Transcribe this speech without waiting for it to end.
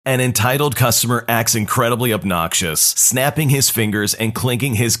An entitled customer acts incredibly obnoxious, snapping his fingers and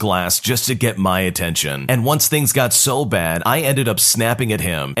clinking his glass just to get my attention. And once things got so bad, I ended up snapping at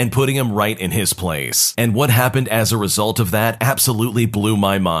him and putting him right in his place. And what happened as a result of that absolutely blew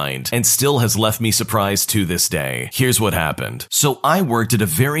my mind and still has left me surprised to this day. Here's what happened. So I worked at a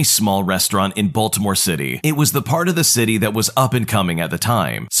very small restaurant in Baltimore City. It was the part of the city that was up and coming at the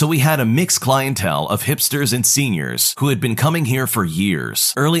time. So we had a mixed clientele of hipsters and seniors who had been coming here for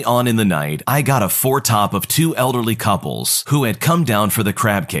years. Early on in the night, I got a foretop of two elderly couples who had come down for the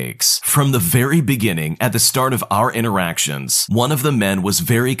crab cakes. From the very beginning, at the start of our interactions, one of the men was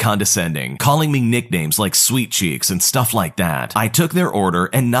very condescending, calling me nicknames like Sweet Cheeks and stuff like that. I took their order,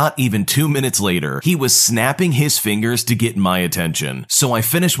 and not even 2 minutes later, he was snapping his fingers to get my attention. So I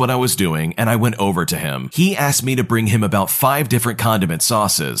finished what I was doing, and I went over to him. He asked me to bring him about 5 different condiment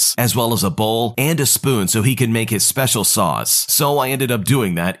sauces, as well as a bowl and a spoon so he could make his special sauce. So I ended up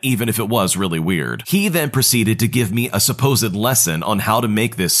doing that, even if it was really weird. He then proceeded to give me a supposed lesson on how to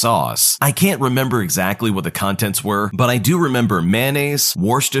make this sauce. I can't remember exactly what the contents were, but I do remember mayonnaise,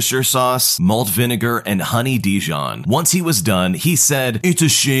 Worcestershire sauce, malt vinegar, and honey Dijon. Once he was done, he said, "It's a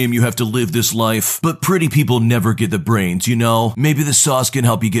shame you have to live this life, but pretty people never get the brains, you know? Maybe the sauce can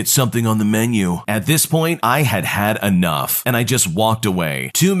help you get something on the menu." At this point, I had had enough, and I just walked away.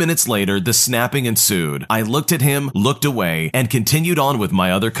 2 minutes later, the snapping ensued. I looked at him, looked away, and continued on with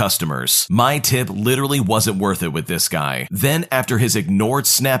my other customers. My tip literally wasn't worth it with this guy. Then, after his ignored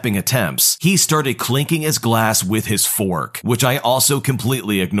snapping attempts, he started clinking his glass with his fork, which I also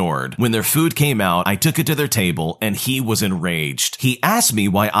completely ignored. When their food came out, I took it to their table, and he was enraged. He asked me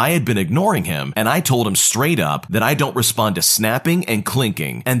why I had been ignoring him, and I told him straight up that I don't respond to snapping and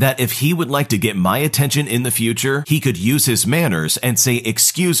clinking, and that if he would like to get my attention in the future, he could use his manners and say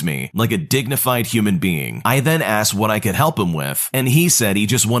 "excuse me" like a dignified human being. I then asked what I could help him with, and he said he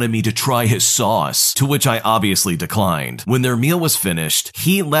just wanted me to try his sauce, to which I obviously declined. When their meal was finished,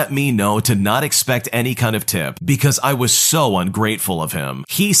 he let me know to not expect any kind of tip because I was so ungrateful of him.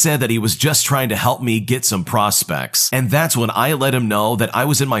 He said that he was just trying to help me get some prospects, and that's when I let him know that I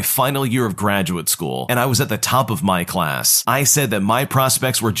was in my final year of graduate school and I was at the top of my class. I said that my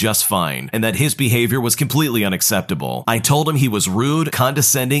prospects were just fine and that his behavior was completely unacceptable. I told him he was rude,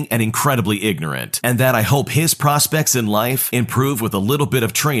 condescending, and incredibly ignorant, and that I hope his prospects in life improve with a little bit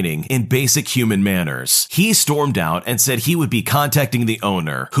of training in basic human manners. He stormed out and said he would be contacting the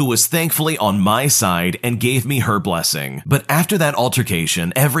owner, who was thankfully on my side and gave me her blessing. But after that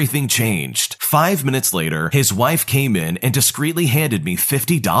altercation, everything changed. 5 minutes later, his wife came in and discreetly handed me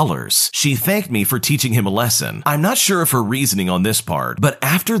 $50. She thanked me for teaching him a lesson. I'm not sure of her reasoning on this part, but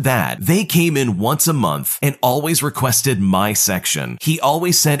after that, they came in once a month and always requested my section. He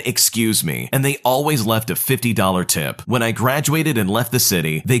always said "excuse me," and they always left a $50 tip. When I graduated and left the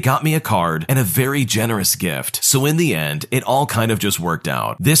city, they got me a card and a very generous gift. So in the end, it all kind of just worked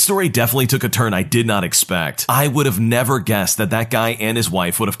out. This story definitely took a turn I did not expect. I would have never guessed that that guy and his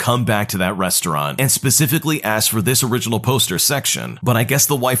wife would have come back to that restaurant and specifically asked for this original poster section. But I guess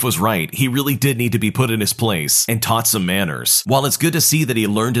the wife was right. He really did need to be put in his place and taught some manners. While it's good to see that he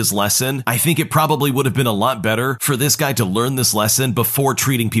learned his lesson, I think it probably would have been a lot better for this guy to learn this lesson before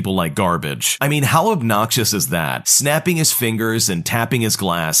treating people like garbage. I mean, how obnoxious is that? Snapping his fingers and tapping his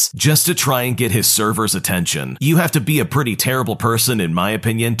glass just to try and get his server's attention. You have to be a pretty terrible person, in my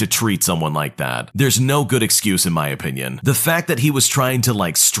opinion, to treat someone like that. There's no good excuse, in my opinion. The fact that he was trying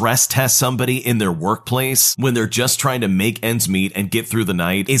to stress test somebody in their workplace when they're just trying to make ends meet and get through the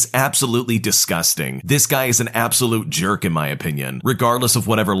night is absolutely disgusting. This guy is an absolute jerk, in my opinion, regardless of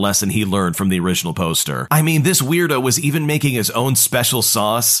whatever lesson he learned from the original poster. I mean, this weirdo was even making his own special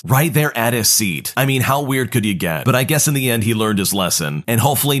sauce right there at his seat. I mean, how weird could you get? But I guess in the end, he learned his lesson, and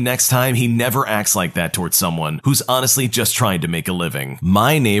hopefully next time he never acts like that towards someone who's honestly just trying to make a living.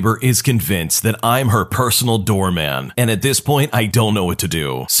 My neighbor is convinced that I'm her personal doorman, and at this point, I don't know what to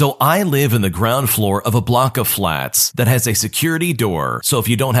do. So I live in the ground floor of a block of flats that has a security door, so if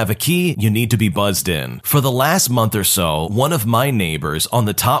you don't have a key, you need to be buzzed in. For the last month or so, one of my neighbors on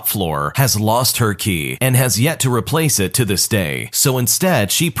the top floor has lost her key and has yet to replace it to this day. So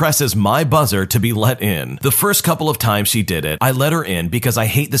instead, she presses my buzzer to be let in. The first couple of times she did it, I let her in because I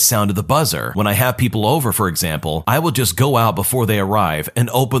hate the sound of the buzzer. When I have people over, for example, I will just go out before they arrive and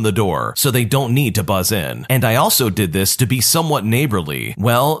open the door so they don't need to buzz in. And I also did this to be somewhat neighborly.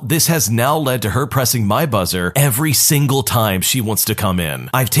 Well, this has now now led to her pressing my buzzer every single time she wants to come in.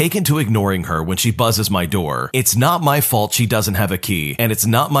 I've taken to ignoring her when she buzzes my door. It's not my fault she doesn't have a key, and it's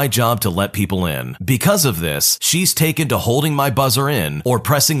not my job to let people in. Because of this, she's taken to holding my buzzer in or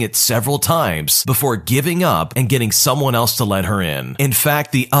pressing it several times before giving up and getting someone else to let her in. In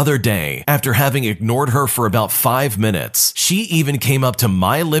fact, the other day, after having ignored her for about 5 minutes, she even came up to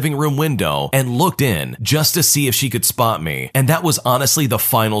my living room window and looked in just to see if she could spot me, and that was honestly the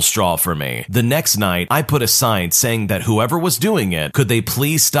final straw for me. The next night, I put a sign saying that whoever was doing it, could they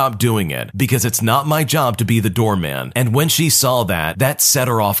please stop doing it, because it's not my job to be the doorman. And when she saw that, that set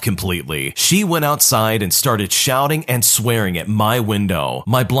her off completely. She went outside and started shouting and swearing at my window.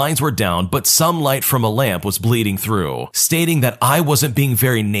 My blinds were down, but some light from a lamp was bleeding through, stating that I wasn't being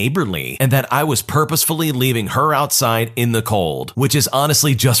very neighborly and that I was purposefully leaving her outside in the cold, which is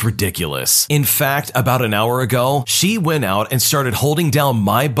honestly just ridiculous. In fact, about an hour ago, she went out and started holding down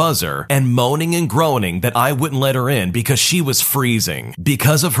my buzzer and moaning and groaning that I wouldn't let her in because she was freezing.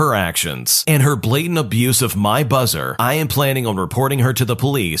 Because of her actions and her blatant abuse of my buzzer, I am planning on reporting her to the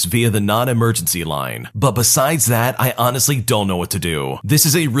police via the non-emergency line. But besides that, I honestly don't know what to do. This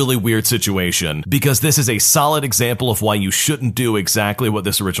is a really weird situation because this is a solid example of why you shouldn't do exactly what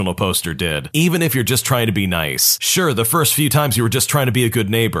this original poster did, even if you're just trying to be nice. Sure, the first few times you were just trying to be a good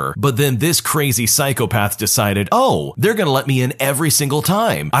neighbor, but then this crazy psychopath decided, oh, they're gonna let me in every single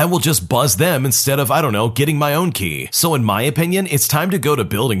time. I will just buzz them instead of, I don't know, getting my own key. So in my opinion, it's time to go to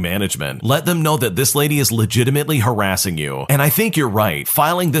building management. Let them know that this lady is legitimately harassing you. And I think you're right.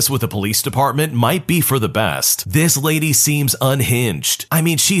 Filing this with the police department might be for the best. This lady seems unhinged. I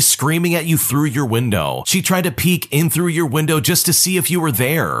mean, she's screaming at you through your window. She tried to peek in through your window just to see if you were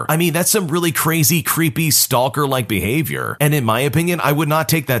there. I mean, that's some really crazy, creepy, stalker-like behavior. And in my opinion, I would not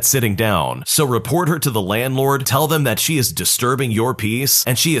take that sitting down. So report her to the landlord, tell them that she is disturbing your peace,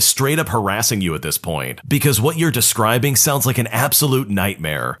 and she is straight up harassing you at this point. Because what you're describing sounds like an absolute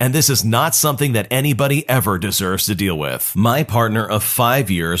nightmare, and this is not something that anybody ever deserves to deal with. My partner of 5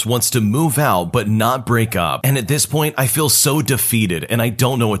 years wants to move out but not break up, and at this point I feel so defeated and I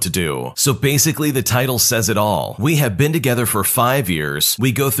don't know what to do. So basically the title says it all. We have been together for 5 years,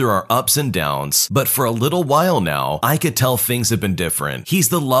 we go through our ups and downs, but for a little while now, I could tell things have been different. He's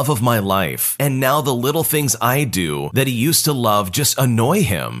the love of my life, and now the little things I do that he used to love just annoy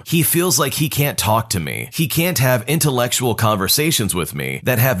him. He feels like he can't talk to me. He can't have intellectual conversations with me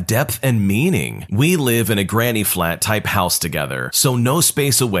that have depth and meaning. We live in a granny flat type house together, so no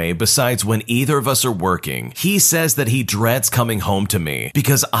space away besides when either of us are working. He says that he dreads coming home to me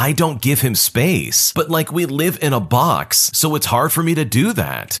because I don't give him space, but like we live in a box, so it's hard for me to do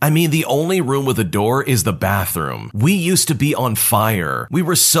that. I mean, the only room with a door is the bathroom. We used to be on fire. We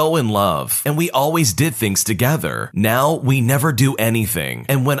were so in love, and we always did things together. Now we never do anything,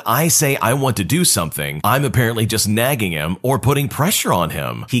 and when I say I want to do something, I'm apparently just nagging him or putting pressure on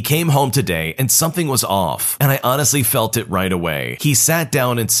him. He came home today and something was off, and I honestly felt it right away. He sat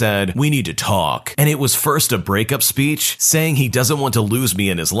down and said, "We need to talk," and it was first a breakup speech saying he doesn't want to lose me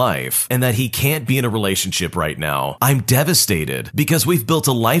in his life and that he can't be in a relationship right now. I'm devastated because we've built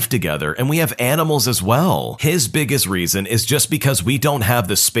a life together and we have animals as well. His biggest reason is just because we don't have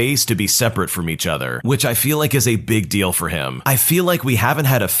the space to be separate from each other, which I feel like is a big deal for him. I feel like we haven't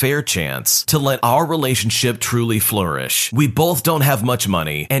had a fair chance to let our relationship truly flourish. We both don't have much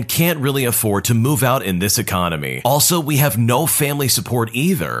money and can't really afford to move out in this economy. Also, we have no family support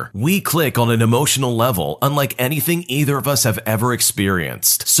either. We click on an emotional level unlike anything either of us have ever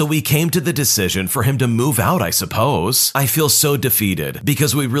experienced. So we came to the decision for him to move out, I suppose. I feel so defeated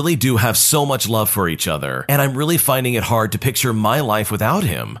because we really do have so much love for each other, and I'm really finding it hard to picture my life without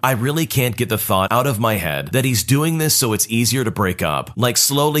him. I really can't get the thought out of my head that he's doing this so it's easier to break up, like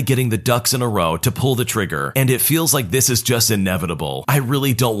slowly getting the ducks in a row to pull the trigger, and it feels like this is just inevitable. I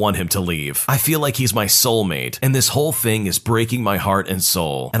really don't want him to leave. I feel like he's my soulmate, and this whole thing is breaking my heart and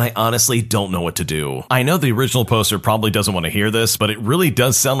soul, and I honestly don't know what to do. I know the original poster probably doesn't want to hear this, but it really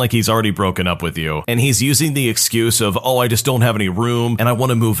does sound like he's already broken up with you, and he's using the excuse of, oh, I just don't have any room, and I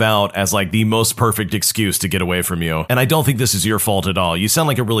want to move out as like the most perfect excuse to get away from you. And I don't think this is your fault at all. You sound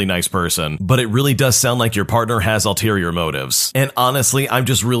like a really nice person, but it really does sound like your partner has ulterior motives. And honestly, I'm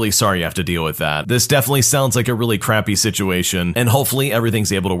just really sorry you have to deal with that. This definitely sounds like a really crappy situation, and hopefully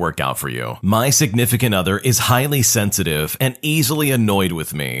everything's able to work out for you. My significant other is highly sensitive and easily annoyed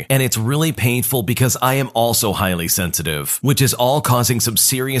with me, and it's really painful because I am also highly sensitive, which is all causing some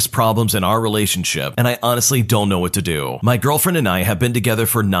serious problems in our relationship, and I honestly don't know what to do. My girlfriend and I have been together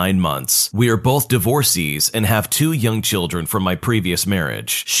for 9 months. We are both divorcees and have 2 young children from my previous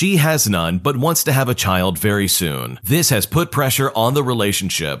marriage. She has none, but wants to have a child very soon. This has put pressure on the relationship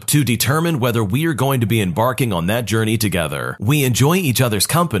relationship to determine whether we are going to be embarking on that journey together. We enjoy each other's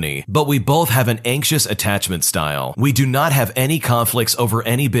company, but we both have an anxious attachment style. We do not have any conflicts over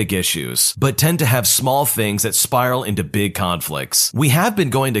any big issues, but tend to have small things that spiral into big conflicts. We have been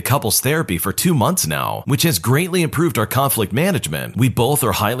going to couples therapy for 2 months now, which has greatly improved our conflict management. We both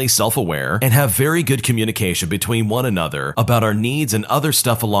are highly self-aware and have very good communication between one another about our needs and other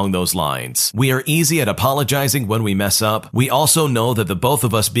stuff along those lines. We are easy at apologizing when we mess up. We also know that the both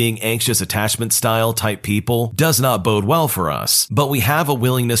of us being anxious attachment style type people does not bode well for us, but we have a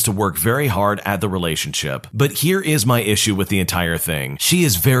willingness to work very hard at the relationship. But here is my issue with the entire thing. She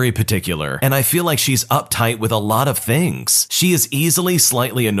is very particular, and I feel like she's uptight with a lot of things. She is easily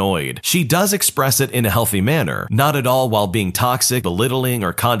slightly annoyed. She does express it in a healthy manner, not at all while being toxic, belittling,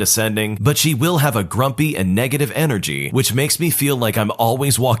 or condescending, but she will have a grumpy and negative energy, which makes me feel like I'm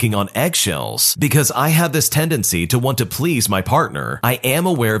always walking on eggshells, because I have this tendency to want to please my partner. I am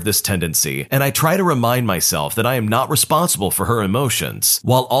aware of this tendency, and I try to remind myself that I am not responsible for her emotions,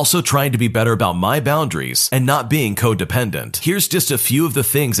 while also trying to be better about my boundaries and not being codependent. Here's just a few of the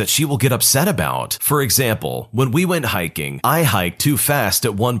things that she will get upset about. For example, when we went hiking, I hiked too fast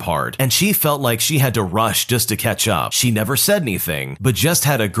at one part, and she felt like she had to rush just to catch up. She never said anything, but just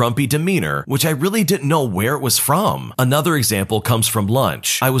had a grumpy demeanor, which I really didn't know where it was from. Another example comes from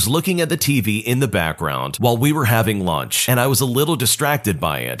lunch. I was looking at the TV in the background while we were having lunch, and I was a little distracted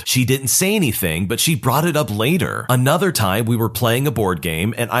by it. She didn't say anything, but she brought it up later. Another time we were playing a board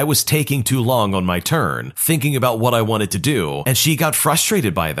game, and I was taking too long on my turn, thinking about what I wanted to do, and she got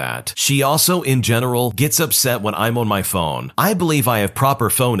frustrated by that. She also, in general, gets upset when I'm on my phone. I believe I have proper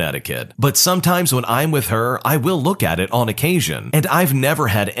phone etiquette, but sometimes when I'm with her, I will look at it on occasion, and I've never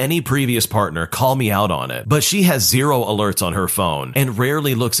had any previous partner call me out on it, but she has 0 alerts on her phone and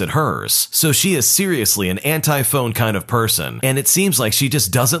rarely looks at hers, so she is seriously an anti-phone kind of person, and it seems like she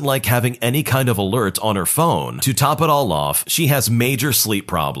just doesn't like having any kind of alerts on her phone. To top it all off, she has major sleep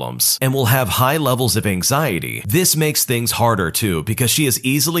problems and will have high levels of anxiety. This makes things harder too, because she is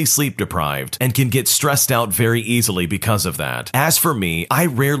easily sleep deprived and can get stressed out very easily because of that. As for me, I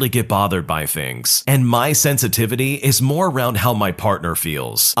rarely get bothered by things, and my sensitivity is more around how my partner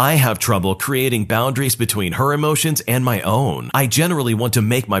feels. I have trouble creating boundaries between her emotions and my own. I generally want to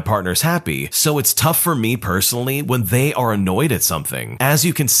make my partners happy, so it's tough for me personally when they are annoyed at something. As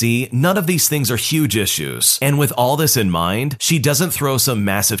you can see, none of these things are huge issues, and with all this in mind, she doesn't throw some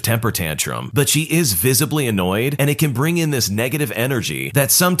massive temper tantrum, but she is visibly annoyed, and it can bring in this negative energy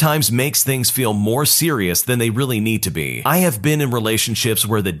that sometimes makes things feel more serious than they really need to be. I have been in relationships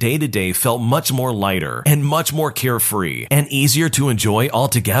where the day-to-day felt much more lighter and much more carefree and easier to enjoy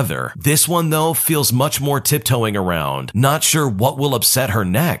altogether. This one though feels much more tiptoeing around, not sure what will upset her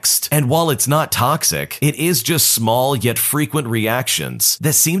next. And while it's not toxic, it is just small yet frequent reactions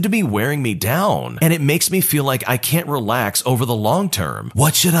that seem to be wearing me down, and it makes me feel like I can't relax over the long term.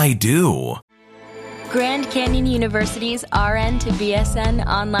 What should I do? Grand Canyon University's RN to BSN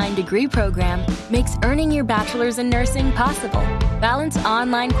online degree program makes earning your bachelor's in nursing possible. Balance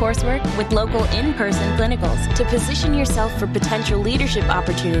online coursework with local in-person clinicals to position yourself for potential leadership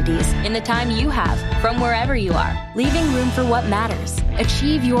opportunities in the time you have from wherever you are, leaving room for what matters.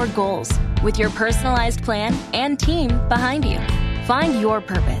 Achieve your goals with your personalized plan and team behind you. Find your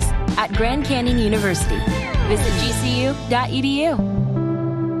purpose at Grand Canyon University. Visit gcu.edu.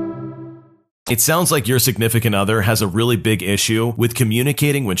 It sounds like your significant other has a really big issue with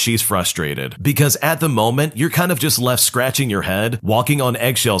communicating when she's frustrated, because at the moment, you're kind of just left scratching your head, walking on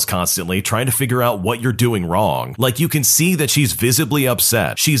eggshells constantly, trying to figure out what you're doing wrong. Like, you can see that she's visibly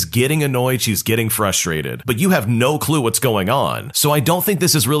upset. She's getting annoyed. She's getting frustrated, but you have no clue what's going on. So I don't think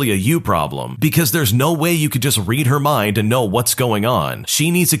this is really a you problem, because there's no way you could just read her mind and know what's going on.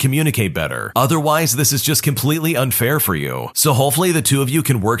 She needs to communicate better. Otherwise, this is just completely unfair for you. So hopefully the two of you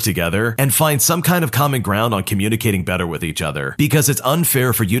can work together and find some kind of common ground on communicating better with each other, because it's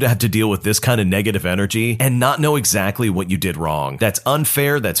unfair for you to have to deal with this kind of negative energy and not know exactly what you did wrong. That's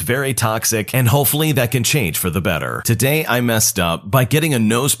unfair, that's very toxic, and hopefully that can change for the better. Today I messed up by getting a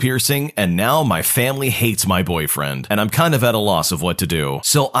nose piercing, and now my family hates my boyfriend, and I'm kind of at a loss of what to do.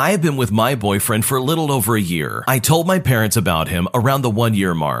 So I've been with my boyfriend for a little over a year. I told my parents about him around the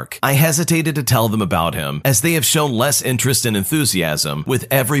 1-year mark. I hesitated to tell them about him, as they have shown less interest and enthusiasm with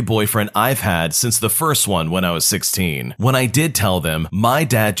every boyfriend I've had since the first one when I was 16. When I did tell them, my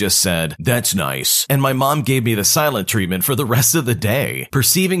dad just said, "That's nice," and my mom gave me the silent treatment for the rest of the day.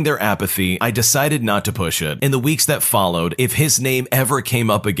 Perceiving their apathy, I decided not to push it. In the weeks that followed, if his name ever came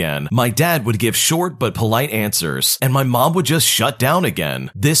up again, my dad would give short but polite answers, and my mom would just shut down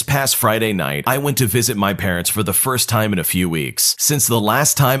again. This past Friday night, I went to visit my parents for the first time in a few weeks. Since the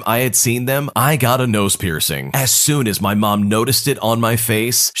last time I had seen them, I got a nose piercing. As soon as my mom noticed it on my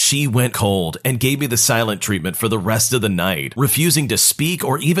face, she went cold and gave me the silent treatment for the rest of the night, refusing to speak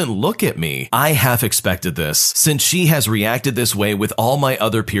or even look at me. I half expected this, since she has reacted this way with all my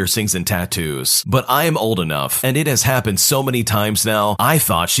other piercings and tattoos. But I am old enough, and it has happened so many times now, I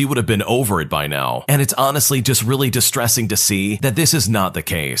thought she would have been over it by now. And it's honestly just really distressing to see that this is not the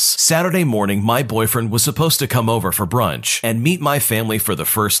case. Saturday morning, my boyfriend was supposed to come over for brunch and meet my family for the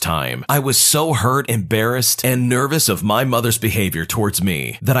first time. I was so hurt, embarrassed, and nervous of my mother's behavior towards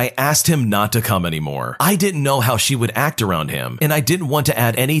me that I asked him not to come anymore. I didn't know how she would act around him, and I didn't want to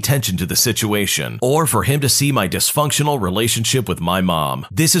add any tension to the situation or for him to see my dysfunctional relationship with my mom.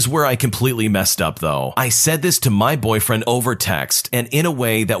 This is where I completely messed up though. I said this to my boyfriend over text and in a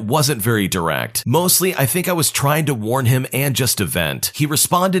way that wasn't very direct. Mostly, I think I was trying to warn him and just to vent. He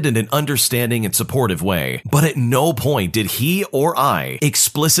responded in an understanding and supportive way, but at no point did he or I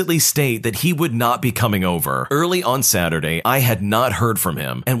explicitly state that he would not be coming over. Early on Saturday, I had not heard from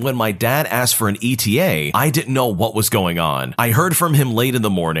him, and when my dad asked for an ETA, I didn't know what was going on. I heard from him late in the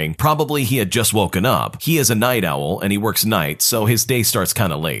morning. Probably he had just woken up. He is a night owl and he works nights, so his day starts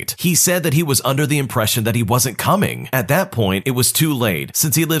kind of late. He said that he was under the impression that he wasn't coming. At that point, it was too late,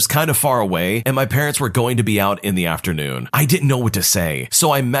 since he lives kind of far away and my parents were going to be out in the afternoon. I didn't know what to say,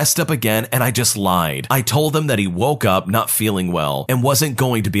 so I messed up again and I just lied. I told them that he woke up not feeling well and wasn't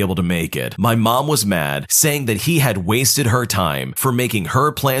going to be able to make it. My mom was mad, saying that he had wasted her time for making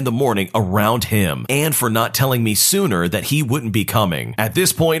her plan the morning around him and for not telling me sooner that he wouldn't be coming. At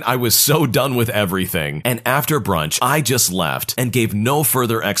this point, I was so done with everything, and after brunch, I just left and gave no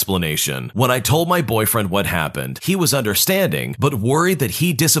further explanation. When I told my boyfriend what happened, he was understanding, but worried that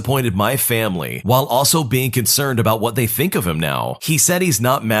he disappointed my family while also being concerned about what they think of him now. He said he's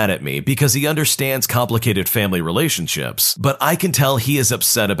not mad at me because he understands complicated family relationships, but I can tell he is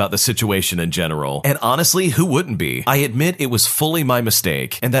upset about the situation in general, and honestly, who wouldn't be? I admit it was fully my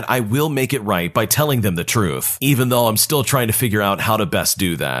mistake and that I will make it right by telling them the truth, even though I'm still trying to figure out how to best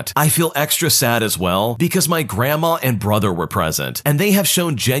do that. I feel extra sad as well because my grandma and brother were present, and they have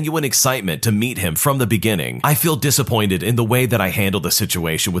shown genuine excitement to meet him from the beginning. I feel disappointed in the way that I handled the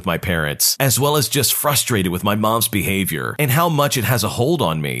situation with my parents, as well as just frustrated with my mom's behavior and how much it has a hold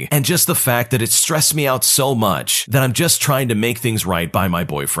on me, and just the fact that it stressed me out so much that I'm just trying to make things right by my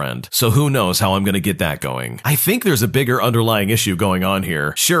boyfriend. So who knows how I'm gonna get that going. I think there's a bigger underlying issue going on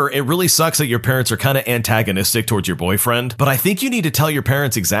here. Sure, it really sucks that your parents are kind of antagonistic towards your boyfriend, but I think you need to tell your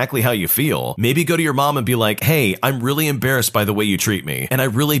parents exactly how you feel. Maybe go to your mom and be like, "Hey, I'm really embarrassed by the way you treat me, and I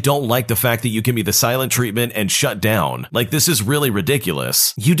really don't like the fact that you give me the silent treatment and shut down. Like, this is really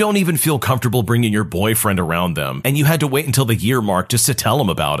ridiculous. You don't even feel comfortable bringing your boyfriend around them, and you had to wait until the year mark just to tell them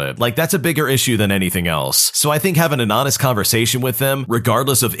about it. Like, that's a bigger issue than anything else." So I think having an honest conversation with them,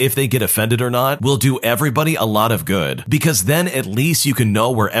 regardless of if they get offended or not, will do everybody a lot of good, because then at least you can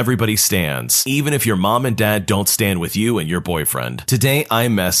know where everybody stands, even if your mom and dad don't stand with you and your boyfriend. Today, I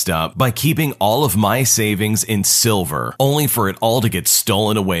messed up by keeping all of my savings in silver, only for it all to get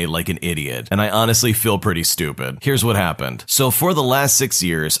stolen away like an idiot, and I honestly feel pretty stupid. Here's what happened. So for the last 6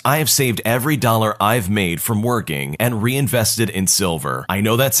 years, I have saved every dollar I've made from working and reinvested in silver. I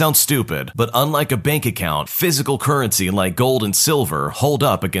know that sounds stupid, but unlike a bank account, physical currency like gold and silver hold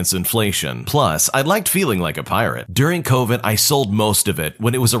up against inflation. Plus, I liked feeling like a pirate. During COVID, I sold most of it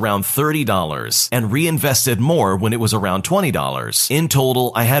when it was around $30 and reinvested more when it was around $20. In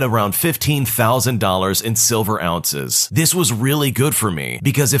total, I had around $15,000 in silver ounces. This was really good for me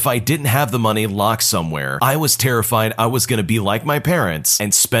because if I didn't have the money locked somewhere, I was terrified I was going to be like my parents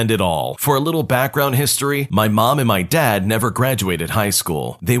and spend it all. For a little background history, my mom and my dad never graduated high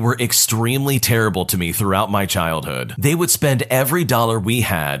school. They were extremely terrible to me throughout my childhood. They would spend every dollar we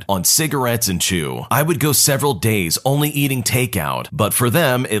had on cigarettes and chew. I would go several days only eating takeout, but for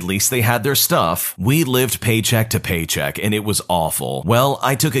them, at least they had their stuff. We lived paycheck to paycheck and it was awful. Well,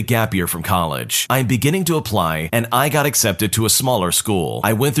 I took a gap year from college. I'm beginning to apply and I got accepted to a smaller school.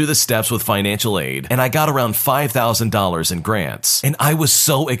 I went through the steps with financial aid and I got around $5,000 in grants. And I was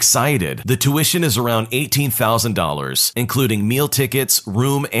so excited. The tuition is around $18,000, including meal tickets,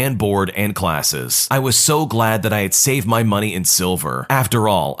 room and board, and classes. I was so glad that I had saved my money in silver. After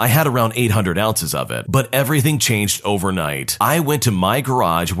all, I had around 800 ounces of it. But everything changed overnight. I went to my garage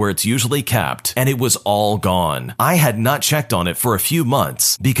garage where it's usually kept, and it was all gone. I had not checked on it for a few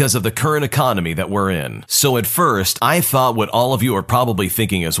months because of the current economy that we're in. So at first, I thought what all of you are probably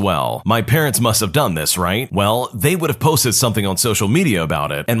thinking as well. My parents must have done this, right? Well, they would have posted something on social media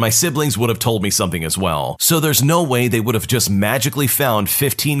about it, and my siblings would have told me something as well. So there's no way they would have just magically found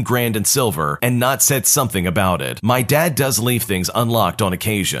 15 grand in silver and not said something about it. My dad does leave things unlocked on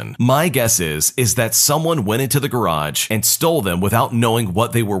occasion. My guess is that someone went into the garage and stole them without knowing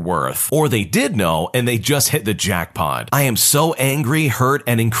what they were worth. Or they did know and they just hit the jackpot. I am so angry, hurt,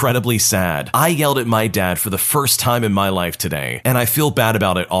 and incredibly sad. I yelled at my dad for the first time in my life today, and I feel bad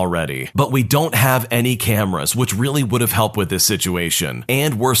about it already. But we don't have any cameras, which really would have helped with this situation.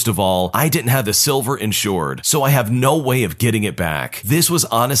 And worst of all, I didn't have the silver insured, so I have no way of getting it back. This was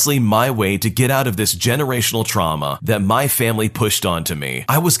honestly my way to get out of this generational trauma that my family pushed onto me.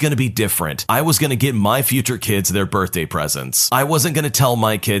 I was going to be different. I was going to get my future kids their birthday presents. I wasn't going to tell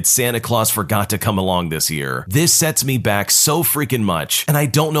my kids Santa Claus forgot to come along this year. This sets me back so freaking much, and I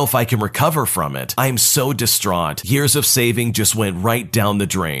don't know if I can recover from it. I am so distraught. Years of saving just went right down the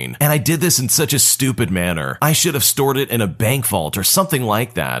drain. And I did this in such a stupid manner. I should have stored it in a bank vault or something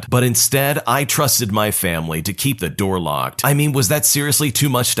like that. But instead, I trusted my family to keep the door locked. I mean, was that seriously too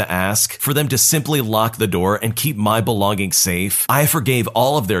much to ask? For them to simply lock the door and keep my belongings safe? I forgave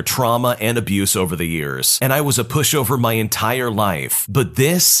all of their trauma and abuse over the years, and I was a pushover my entire life. But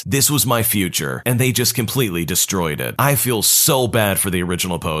this was my future, and they just completely destroyed it. I feel so bad for the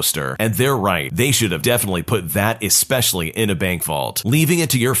original poster, and they're right. They should have definitely put that especially in a bank vault. Leaving it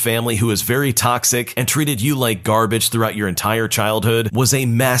to your family who is very toxic and treated you like garbage throughout your entire childhood was a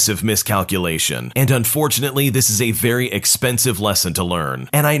massive miscalculation. And unfortunately, this is a very expensive lesson to learn.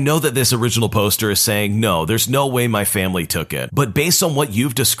 And I know that this original poster is saying, no, there's no way my family took it. But based on what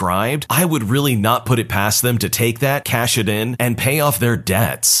you've described, I would really not put it past them to take that, cash it in, and pay off their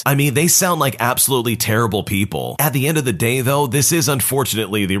debts. I mean, they sound like absolutely terrible people. At the end of the day, though, this is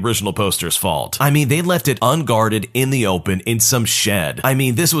unfortunately the original poster's fault. I mean, they left it unguarded in the open in some shed. I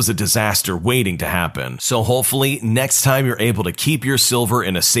mean, this was a disaster waiting to happen. So hopefully, next time you're able to keep your silver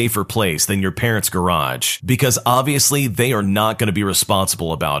in a safer place than your parents' garage, because obviously they are not going to be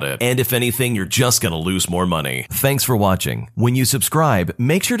responsible about it. And if anything, you're just going to lose more money. Thanks for watching. When you subscribe,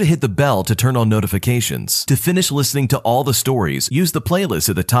 make sure to hit the bell to turn on notifications. To finish listening to all the stories, use the playlist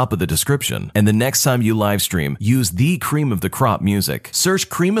at the top of the description. And the next time you live stream, use the Cream of the Crop music. Search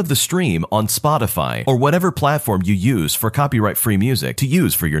Cream of the Stream on Spotify or whatever platform you use for copyright-free music to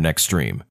use for your next stream.